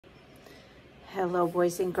Hello,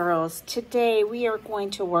 boys and girls. Today we are going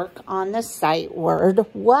to work on the sight word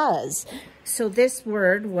was. So this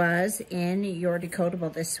word was in your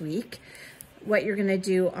decodable this week. What you're going to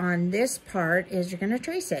do on this part is you're going to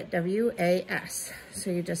trace it, W-A-S. So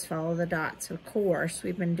you just follow the dots. Of course,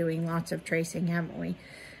 we've been doing lots of tracing, haven't we?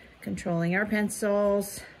 Controlling our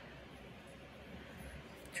pencils.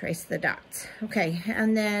 Trace the dots. Okay,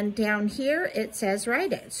 and then down here it says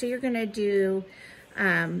write it. So you're going to do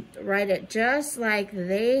write it just like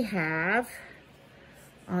they have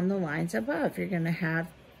on the lines above. You're going to have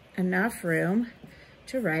enough room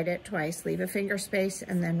to write it twice. Leave a finger space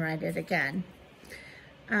and then write it again.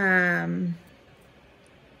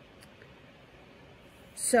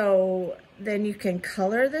 So then you can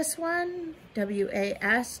color this one,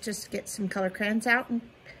 W-A-S, just get some color crayons out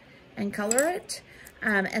and color it.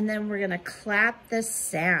 And then we're going to clap the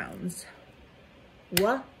sounds.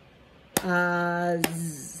 Wa.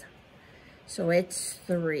 Z. So it's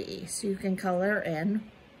 3. So you can color in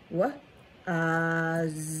w,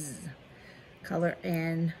 z. Color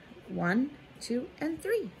in 1, 2, and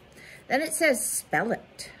 3. Then it says spell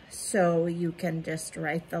it. So you can just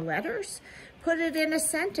write the letters, put it in a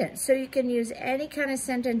sentence. So you can use any kind of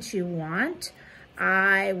sentence you want.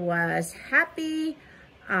 I was happy.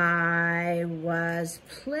 I was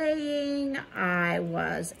playing, I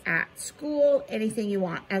was at school, anything you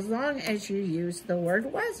want, as long as you use the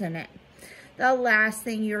word was in it. The last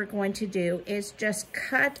thing you're going to do is just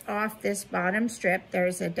cut off this bottom strip.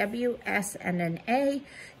 There's a W, S, and an A.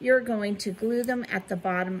 You're going to glue them at the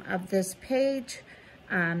bottom of this page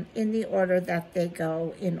in the order that they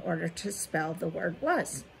go in order to spell the word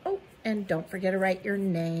was. Oh, and don't forget to write your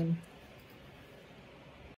name.